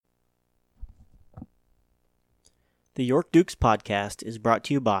The York Dukes podcast is brought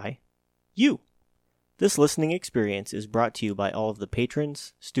to you by you. This listening experience is brought to you by all of the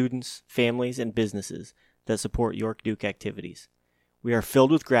patrons, students, families, and businesses that support York Duke activities. We are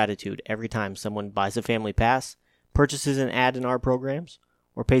filled with gratitude every time someone buys a family pass, purchases an ad in our programs,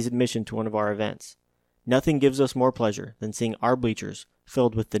 or pays admission to one of our events. Nothing gives us more pleasure than seeing our bleachers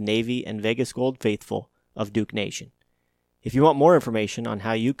filled with the Navy and Vegas Gold faithful of Duke Nation. If you want more information on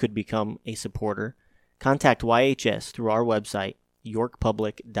how you could become a supporter, contact YHS through our website,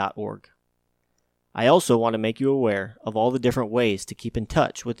 yorkpublic.org. I also want to make you aware of all the different ways to keep in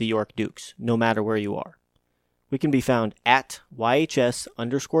touch with the York Dukes, no matter where you are. We can be found at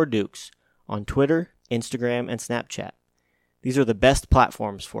YHS_Dukes on Twitter, Instagram, and Snapchat. These are the best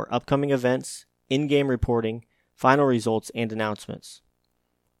platforms for upcoming events, in-game reporting, final results, and announcements.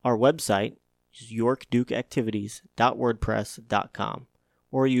 Our website is yorkdukeactivities.wordpress.com.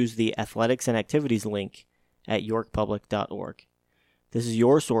 or use the Athletics and Activities link at yorkpublic.org. This is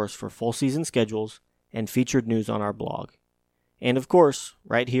your source for full season schedules and featured news on our blog. And of course,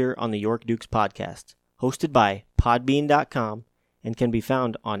 right here on the York Dukes podcast, hosted by podbean.com and can be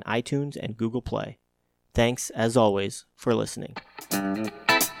found on iTunes and Google Play. Thanks, as always, for listening.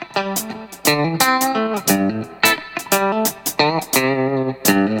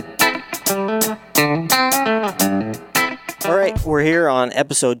 All right, we're here on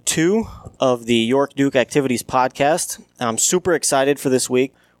episode 2 of the York Duke Activities podcast. I'm super excited for this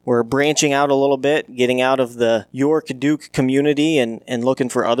week. We're branching out a little bit, getting out of the York Duke community and looking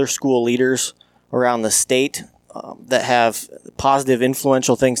for other school leaders around the state that have positive,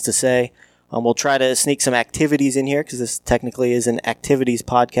 influential things to say. We'll try to sneak some activities in here because this technically is an activities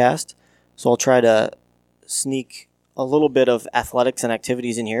podcast. So I'll try to sneak a little bit of athletics and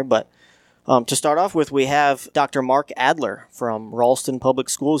activities in here, but to start off with, we have Dr. Mark Adler from Ralston Public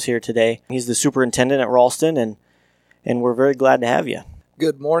Schools here today. He's the superintendent at Ralston, and we're very glad to have you.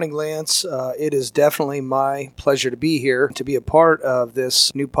 Good morning, Lance. It is definitely my pleasure to be here, to be a part of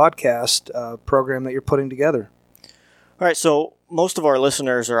this new podcast program that you're putting together. All right, so most of our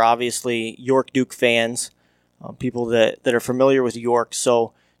listeners are obviously York Duke fans, people that are familiar with York.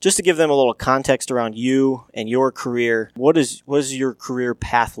 So just to give them a little context around you and your career, what does your career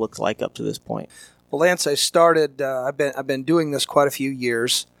path look like up to this point? Well, Lance, I started. I've been doing this quite a few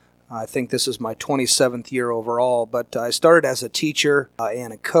years. I think this is my 27th year overall. But I started as a teacher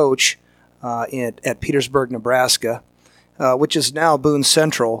and a coach at Petersburg, Nebraska, which is now Boone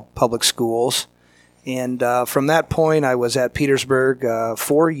Central Public Schools. And from that point, I was at Petersburg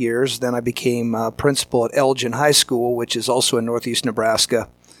 4 years. Then I became principal at Elgin High School, which is also in northeast Nebraska.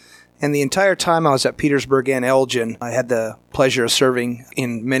 And the entire time I was at Petersburg and Elgin, I had the pleasure of serving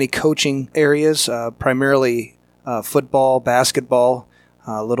in many coaching areas, primarily football, basketball,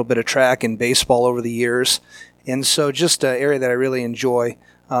 a little bit of track and baseball over the years. And so just an area that I really enjoy.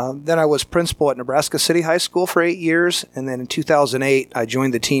 Then I was principal at Nebraska City High School for 8 years. And then in 2008, I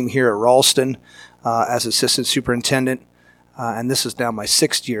joined the team here at Ralston as assistant superintendent. And this is now my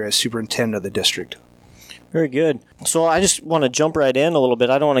 6th year as superintendent of the district. Very good. So I just want to jump right in a little bit.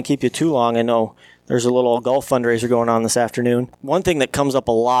 I don't want to keep you too long. I know there's a little golf fundraiser going on this afternoon. One thing that comes up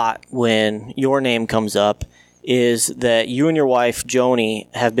a lot when your name comes up is that you and your wife, Joni,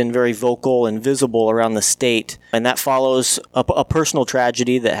 have been very vocal and visible around the state, and that follows a personal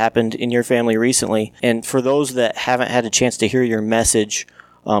tragedy that happened in your family recently. And for those that haven't had a chance to hear your message,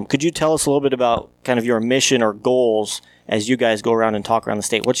 could you tell us a little bit about kind of your mission or goals as you guys go around and talk around the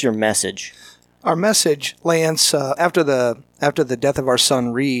state? What's your message? Our message, Lance, after the death of our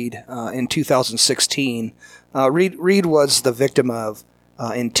son Reed in 2016, Reed was the victim of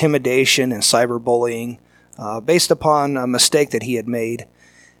intimidation and cyberbullying based upon a mistake that he had made.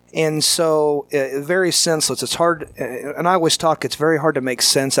 And so, very senseless. It's hard, and I always talk, it's very hard to make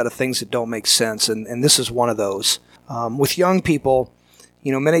sense out of things that don't make sense, and this is one of those. With young people,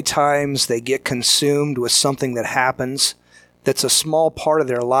 many times they get consumed with something that happens that's a small part of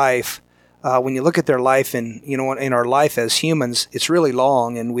their life. When you look at their life and, in our life as humans, it's really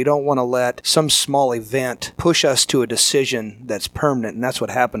long, and we don't want to let some small event push us to a decision that's permanent, and that's what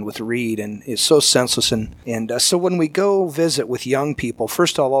happened with Reed, and it's so senseless. And so when we go visit with young people,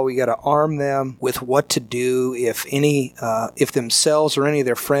 first of all, we got to arm them with what to do if themselves or any of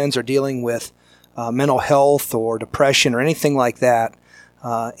their friends are dealing with mental health or depression or anything like that.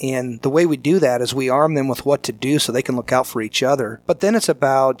 And the way we do that is we arm them with what to do so they can look out for each other. But then it's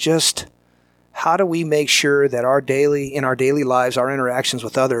about just how do we make sure that in our daily lives, our interactions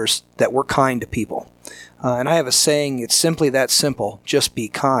with others, that we're kind to people. And I have a saying, it's simply that simple, just be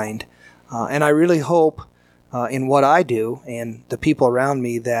kind. And I really hope in what I do and the people around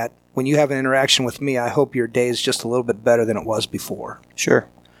me that when you have an interaction with me, I hope your day is just a little bit better than it was before. Sure.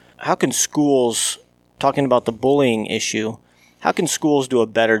 How can schools, talking about the bullying issue, how can schools do a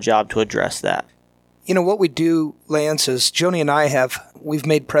better job to address that? You know, what we do, Lance, is Joni and I we've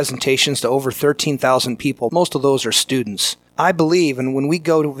made presentations to over 13,000 people. Most of those are students. I believe, and when we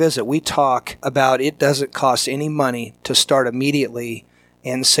go to visit, we talk about it doesn't cost any money to start immediately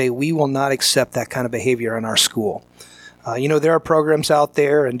and say we will not accept that kind of behavior in our school. There are programs out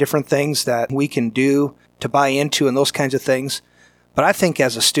there and different things that we can do to buy into and those kinds of things. But I think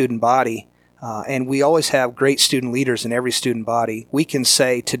as a student body, and we always have great student leaders in every student body, we can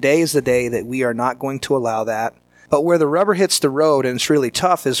say today is the day that we are not going to allow that. But where the rubber hits the road and it's really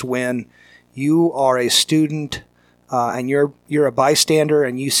tough is when you are a student and you're a bystander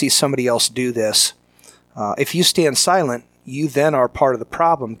and you see somebody else do this. If you stand silent, you then are part of the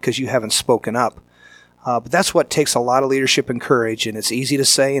problem because you haven't spoken up. But that's what takes a lot of leadership and courage, and it's easy to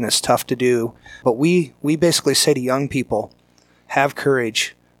say and it's tough to do. But we basically say to young people, have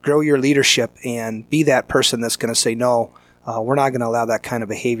courage, grow your leadership, and be that person that's going to say, no, we're not going to allow that kind of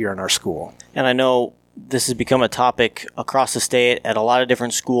behavior in our school. And I know this has become a topic across the state at a lot of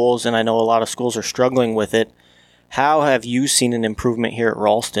different schools, and I know a lot of schools are struggling with it. How have you seen an improvement here at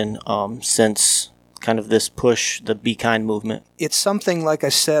Ralston since kind of this push, the Be Kind movement? It's something, like I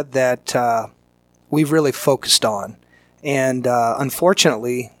said, that we've really focused on. And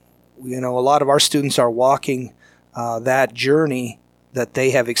unfortunately, a lot of our students are walking that journey that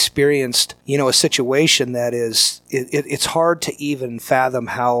they have experienced, a situation that is, it's hard to even fathom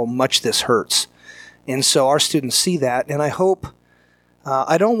how much this hurts. And so our students see that, and I hope,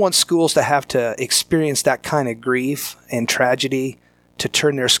 I don't want schools to have to experience that kind of grief and tragedy to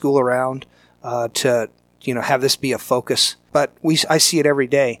turn their school around, to have this be a focus. But I see it every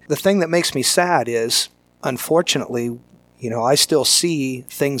day. The thing that makes me sad is, unfortunately, I still see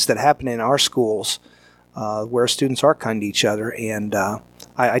things that happen in our schools where students are kind to each other, and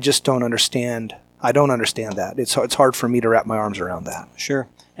I just don't understand. I don't understand that. It's hard for me to wrap my arms around that. Sure.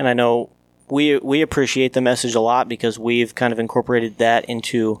 And I know we appreciate the message a lot because we've kind of incorporated that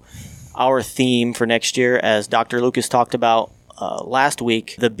into our theme for next year, as Dr. Lucas talked about last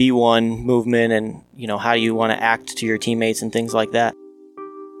week, the B1 movement and, how you want to act to your teammates and things like that.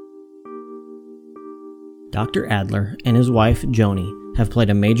 Dr. Adler and his wife, Joni, have played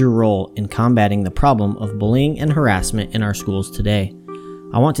a major role in combating the problem of bullying and harassment in our schools today.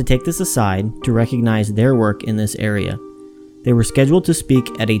 I want to take this aside to recognize their work in this area. They were scheduled to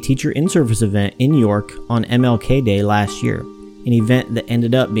speak at a teacher in-service event in York on MLK Day last year, an event that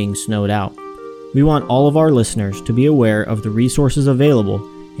ended up being snowed out. We want all of our listeners to be aware of the resources available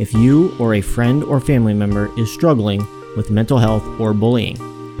if you or a friend or family member is struggling with mental health or bullying.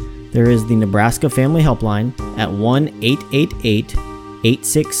 There is the Nebraska Family Helpline at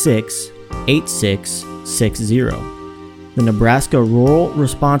 1-888-866-8660. The Nebraska Rural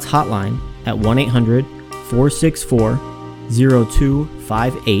Response Hotline at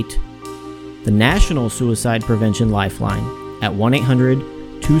 1-800-464-0258. The National Suicide Prevention Lifeline at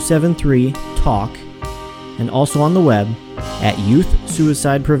 1-800-273-TALK. And also on the web at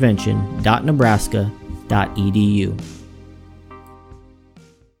youthsuicideprevention.nebraska.edu.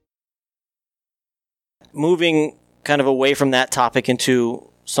 Moving kind of away from that topic into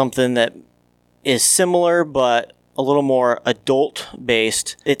something that is similar but a little more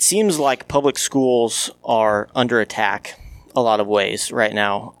adult-based, it seems like public schools are under attack a lot of ways right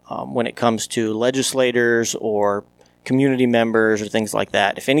now when it comes to legislators or community members or things like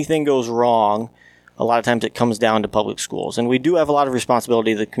that. If anything goes wrong, a lot of times it comes down to public schools. And we do have a lot of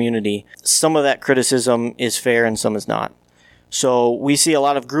responsibility to the community. Some of that criticism is fair and some is not. So we see a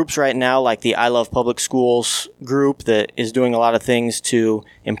lot of groups right now, like the I Love Public Schools group, that is doing a lot of things to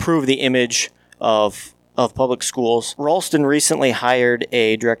improve the image of public schools. Ralston recently hired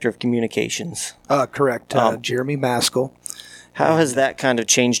a director of communications. Correct. Jeremy Maskell. How has that kind of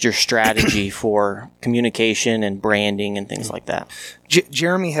changed your strategy for communication and branding and things like that?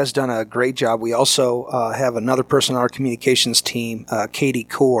 Jeremy has done a great job. We also have another person on our communications team, Katie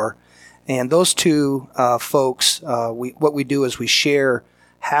Core. And those two folks, what we do is we share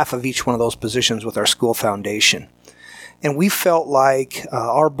half of each one of those positions with our school foundation. And we felt like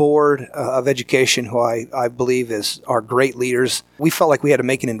our board of education, who I believe are great leaders, we felt like we had to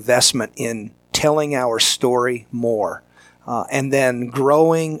make an investment in telling our story more. And then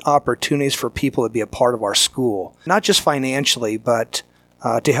growing opportunities for people to be a part of our school, not just financially, but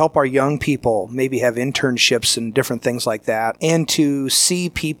to help our young people maybe have internships and different things like that, and to see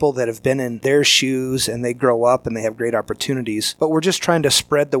people that have been in their shoes and they grow up and they have great opportunities. But we're just trying to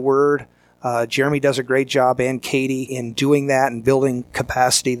spread the word Jeremy does a great job, and Katie, in doing that and building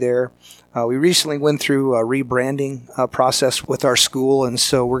capacity there. We recently went through a rebranding process with our school, and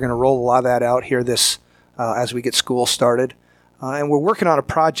so we're going to roll a lot of that out here as we get school started. And we're working on a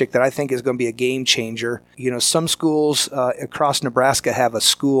project that I think is going to be a game changer. Some schools across Nebraska have a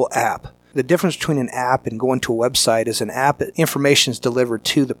school app. The difference between an app and going to a website is an app, information is delivered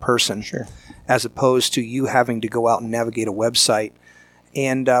to the person, Sure, as opposed to you having to go out and navigate a website.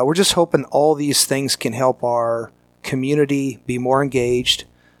 And we're just hoping all these things can help our community be more engaged,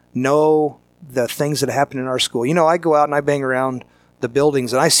 know the things that happen in our school. I go out and I bang around the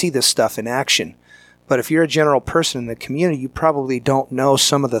buildings and I see this stuff in action. But if you're a general person in the community, you probably don't know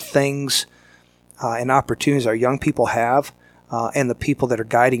some of the things and opportunities our young people have and the people that are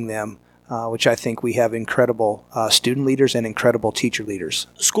guiding them, which I think we have incredible student leaders and incredible teacher leaders.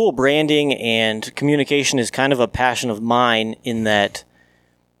 School branding and communication is kind of a passion of mine, in that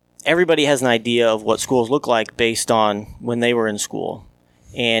everybody has an idea of what schools look like based on when they were in school.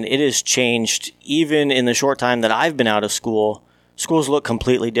 And it has changed even in the short time that I've been out of school. Schools look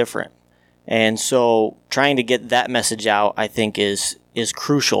completely different. And so trying to get that message out, I think, is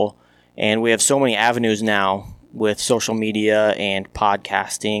crucial. And we have so many avenues now with social media and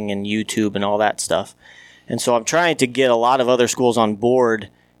podcasting and YouTube and all that stuff. And so I'm trying to get a lot of other schools on board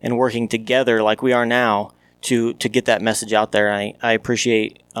and working together like we are now to get that message out there. I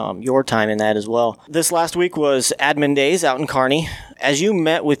appreciate your time in that as well. This last week was Admin Days out in Kearney. As you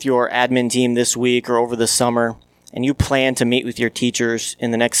met with your admin team this week or over the summer, and you plan to meet with your teachers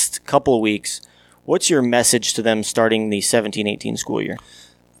in the next couple of weeks, what's your message to them starting the 17-18 school year?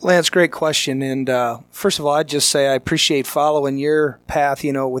 Lance, great question. And first of all, I'd just say I appreciate following your path,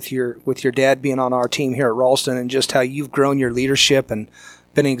 with your dad being on our team here at Ralston, and just how you've grown your leadership and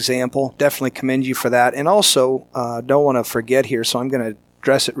been an example. Definitely commend you for that. And also, don't want to forget here, so I'm going to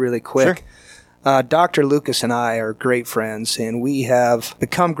address it really quick. Sure. Dr. Lucas and I are great friends, and we have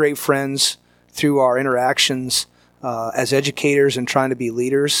become great friends through our interactions as educators and trying to be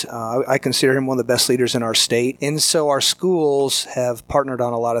leaders. I consider him one of the best leaders in our state. And so our schools have partnered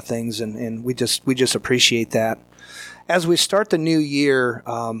on a lot of things, and we just appreciate that. As we start the new year,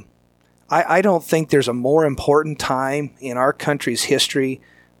 I don't think there's a more important time in our country's history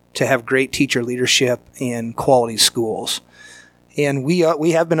to have great teacher leadership and quality schools. And we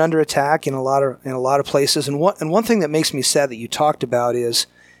have been under attack in a lot of places. And one thing that makes me sad that you talked about is,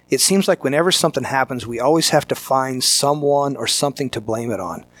 it seems like whenever something happens, we always have to find someone or something to blame it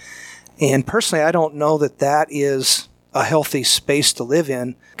on. And personally, I don't know that is a healthy space to live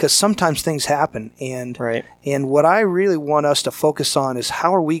in, because sometimes things happen. And right. And what I really want us to focus on is,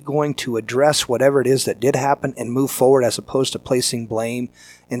 how are we going to address whatever it is that did happen and move forward, as opposed to placing blame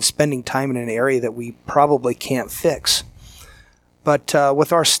and spending time in an area that we probably can't fix. But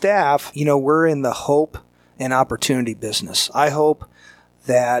with our staff, we're in the hope and opportunity business. I hope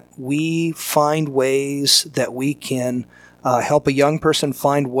that we find ways that we can help a young person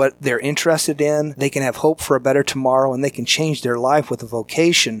find what they're interested in. They can have hope for a better tomorrow, and they can change their life with a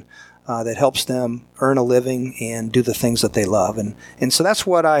vocation that helps them earn a living and do the things that they love. And so that's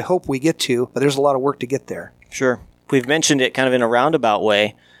what I hope we get to, but there's a lot of work to get there. Sure. We've mentioned it kind of in a roundabout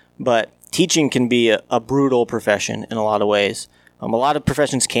way, but teaching can be a brutal profession in a lot of ways. A lot of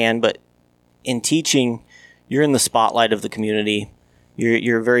professions can, but in teaching, you're in the spotlight of the community.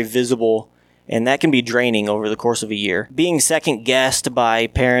 You're very visible, and that can be draining over the course of a year. Being second-guessed by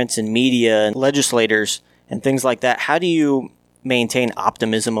parents and media and legislators and things like that, how do you maintain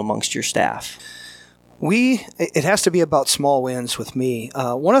optimism amongst your staff? It has to be about small wins with me.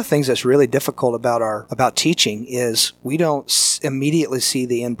 One of the things that's really difficult about teaching is we don't immediately see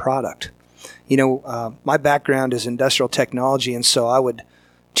the end product. My background is industrial technology, and so I would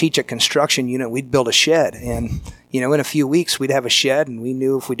teach a construction unit. We'd build a shed, and in a few weeks we'd have a shed, and we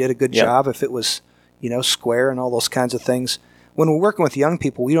knew if we did a good job, if it was square and all those kinds of things. When we're working with young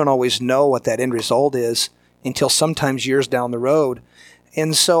people, we don't always know what that end result is until sometimes years down the road.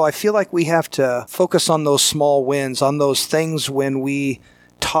 And so I feel like we have to focus on those small wins, on those things when we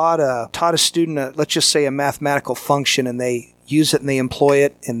taught a student, let's just say, a mathematical function, and they use it and they employ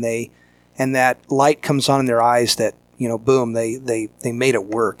it, and that light comes on in their eyes that, boom, they made it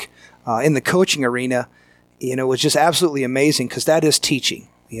work. In the coaching arena, it was just absolutely amazing, because that is teaching.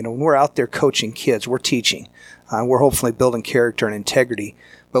 When we're out there coaching kids, we're teaching. We're hopefully building character and integrity.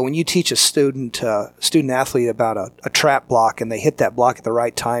 But when you teach a student athlete about a trap block, and they hit that block at the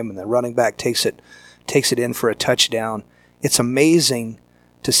right time, and the running back takes it in for a touchdown, it's amazing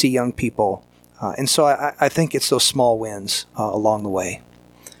to see young people. And so I think it's those small wins along the way.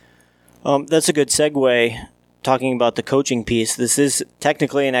 That's a good segue. talking about the coaching piece, this is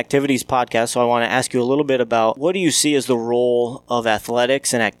technically an activities podcast, so I want to ask you a little bit about what do you see as the role of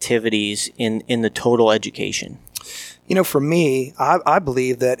athletics and activities in the total education? For me, I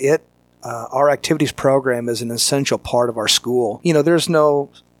believe that our activities program is an essential part of our school. There's no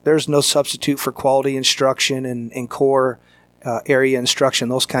substitute for quality instruction and core area instruction,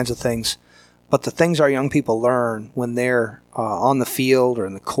 those kinds of things. But the things our young people learn when they're on the field or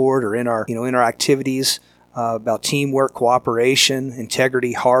in the court or in our activities about teamwork, cooperation,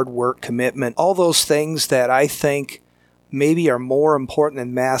 integrity, hard work, commitment, all those things that I think maybe are more important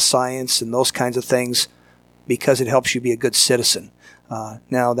than math, science, and those kinds of things because it helps you be a good citizen.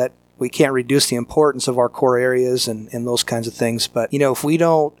 Now that we can't reduce the importance of our core areas and those kinds of things, but if we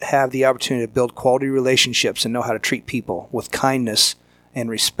don't have the opportunity to build quality relationships and know how to treat people with kindness and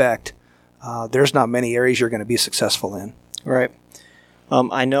respect, there's not many areas you're going to be successful in. Right.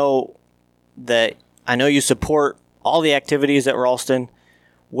 I know you support all the activities at Ralston.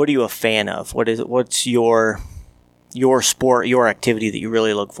 What are you a fan of? What's your sport, your activity that you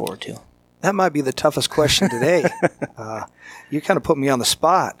really look forward to? That might be the toughest question today. You kind of put me on the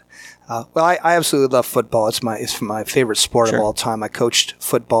spot. Well, I absolutely love football. It's my favorite sport Sure. of all time. I coached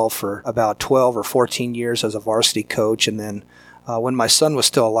football for about 12 or 14 years as a varsity coach, and then when my son was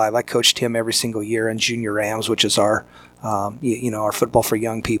still alive, I coached him every single year in Junior Rams, which is our football for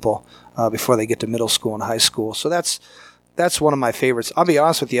young people before they get to middle school and high school. So that's one of my favorites. I'll be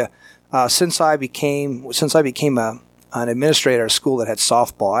honest with you. Since I became an administrator at a school that had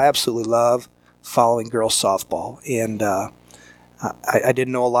softball, I absolutely love following girls softball, and I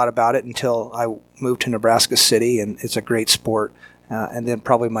didn't know a lot about it until I moved to Nebraska City, and it's a great sport. And then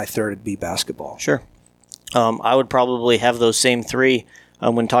probably my third would be basketball. Sure. I would probably have those same three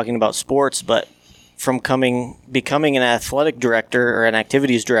when talking about sports, but from becoming an athletic director or an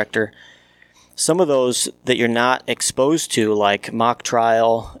activities director, some of those that you're not exposed to, like mock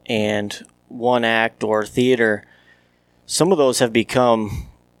trial and one act or theater, some of those have become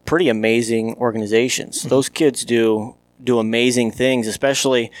pretty amazing organizations. Mm-hmm. Those kids do amazing things,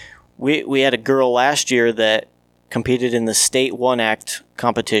 especially we had a girl last year that competed in the state one act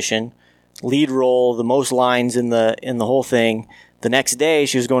competition, lead role, the most lines in the whole thing. The next day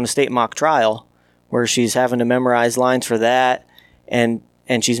she was going to state mock trial where she's having to memorize lines for that and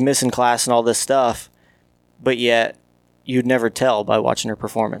she's missing class and all this stuff, but yet you'd never tell by watching her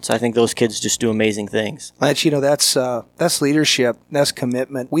performance. I think those kids just do amazing things. Lance, that's leadership, that's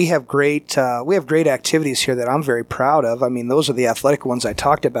commitment. We have great activities here that I'm very proud of. I mean, those are the athletic ones I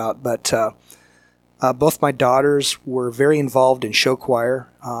talked about, but both my daughters were very involved in show choir.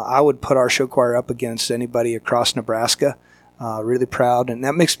 I would put our show choir up against anybody across Nebraska. Really proud, and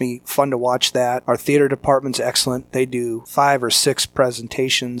that makes me fun to watch that. Our theater department's excellent. They do 5 or 6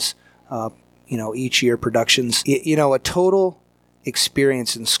 presentations, each year, productions. A total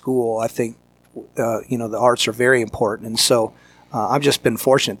experience in school. I think, the arts are very important, and so I've just been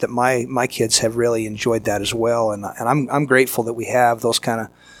fortunate that my kids have really enjoyed that as well, and I'm grateful that we have those kind of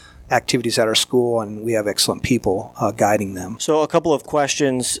activities at our school, and we have excellent people guiding them. So a couple of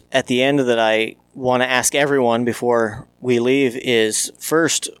questions at the end that I want to ask everyone before we leave is,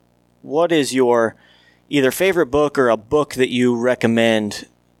 first, what is your either favorite book or a book that you recommend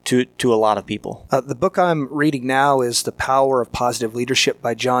to a lot of people? The book I'm reading now is The Power of Positive Leadership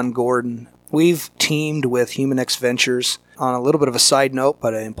by John Gordon. We've teamed with Human X Ventures. On a little bit of a side note,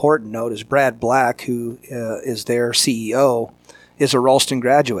 but an important note, is Brad Black, who is their CEO, is a Ralston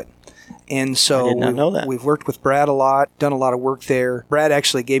graduate. And so I did not know that. We've worked with Brad a lot, done a lot of work there. Brad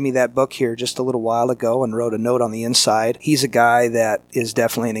actually gave me that book here just a little while ago and wrote a note on the inside. He's a guy that is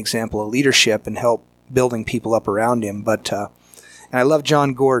definitely an example of leadership and help building people up around him. But and I love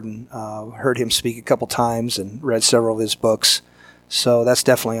John Gordon. Heard him speak a couple times and read several of his books. So that's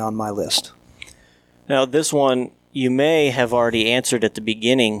definitely on my list. Now, this one you may have already answered at the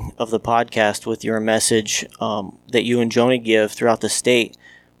beginning of the podcast with your message that you and Joni give throughout the state.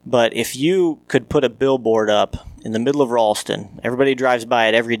 But if you could put a billboard up in the middle of Ralston, everybody drives by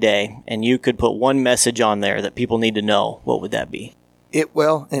it every day, and you could put one message on there that people need to know, what would that be?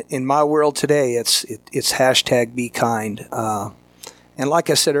 In my world today, it's hashtag be kind. And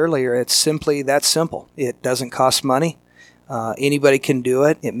like I said earlier, it's simply that simple. It doesn't cost money. Anybody can do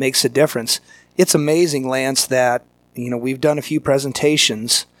it. It makes a difference. It's amazing, Lance, that we've done a few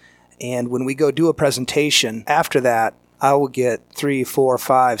presentations, and when we go do a presentation, after that, I will get 3, 4,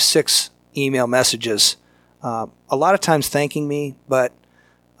 5, 6 email messages, a lot of times thanking me, but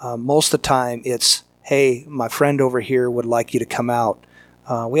most of the time it's, hey, my friend over here would like you to come out.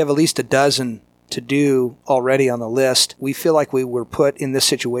 We have at least a dozen to do already on the list. We feel like we were put in this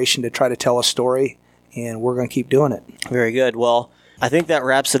situation to try to tell a story, and we're going to keep doing it. Very good. Well, I think that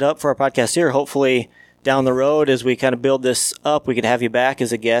wraps it up for our podcast here. Hopefully, down the road, as we kind of build this up, we could have you back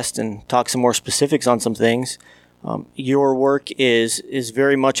as a guest and talk some more specifics on some things. Your work is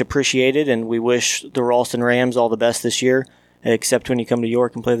very much appreciated, and we wish the Ralston Rams all the best this year, except when you come to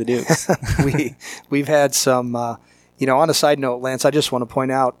York and play the Dukes. We've had some, on a side note, Lance, I just want to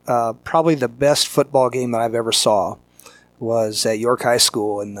point out probably the best football game that I've ever saw was at York High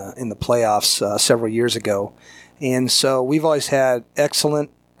School in the playoffs several years ago. And so we've always had excellent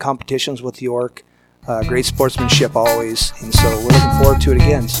competitions with York, great sportsmanship always. And so we're looking forward to it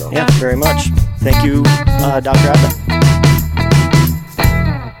again. So yeah, very much. Thank you, Dr. Abbott.